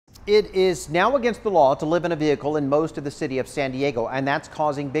It is now against the law to live in a vehicle in most of the city of San Diego, and that's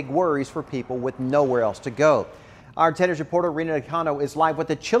causing big worries for people with nowhere else to go. Our 10 News reporter Rena Nakano is live with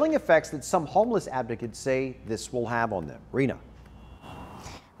the chilling effects that some homeless advocates say this will have on them. Rena.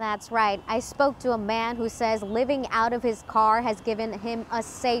 That's right. I spoke to a man who says living out of his car has given him a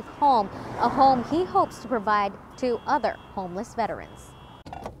safe home, a home he hopes to provide to other homeless veterans.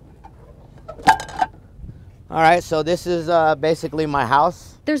 All right, so this is basically my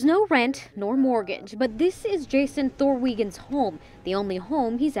house. There's no rent nor mortgage, but this is Jason Thorwegen's home, the only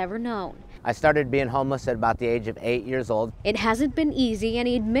home he's ever known. I started being homeless at about the age of 8 years old. It hasn't been easy, and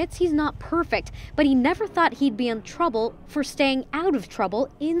he admits he's not perfect, but he never thought he'd be in trouble for staying out of trouble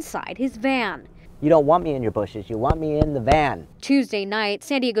inside his van. You don't want me in your bushes, you want me in the van. Tuesday night,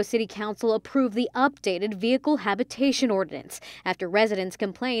 San Diego City Council approved the updated vehicle habitation ordinance after residents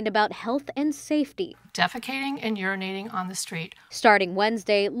complained about health and safety. Defecating and urinating on the street. Starting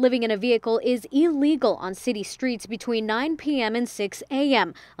Wednesday, living in a vehicle is illegal on city streets between 9 p.m. and 6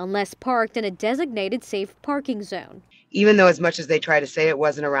 a.m. unless parked in a designated safe parking zone. Even though as much as they try to say it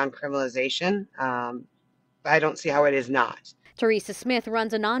wasn't around criminalization, I don't see how it is not. Teresa Smith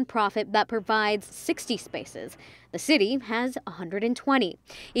runs a nonprofit that provides 60 spaces. The city has 120.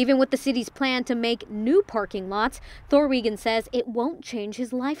 Even with the city's plan to make new parking lots, Thorwegen says it won't change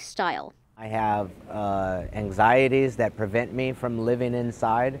his lifestyle. I have anxieties that prevent me from living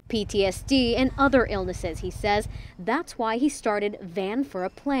inside. PTSD and other illnesses, he says. That's why he started Van for a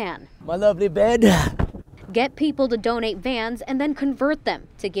Plan. My lovely bed. Get people to donate vans and then convert them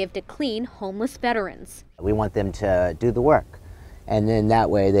to give to clean homeless veterans. We want them to do the work, and then that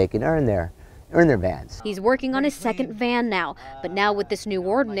way they can earn their vans. He's working on his second van now, but now with this new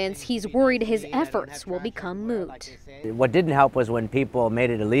ordinance, he's worried his efforts will become moot. What didn't help was when people made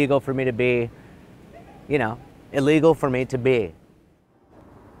it illegal for me to be, illegal for me to be.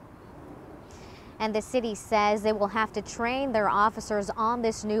 And the city says they will have to train their officers on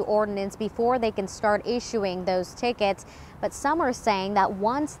this new ordinance before they can start issuing those tickets. But some are saying that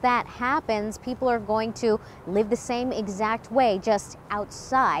once that happens, people are going to live the same exact way, just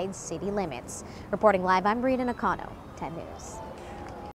outside city limits. Reporting live, I'm Rena Nakano, 10 News.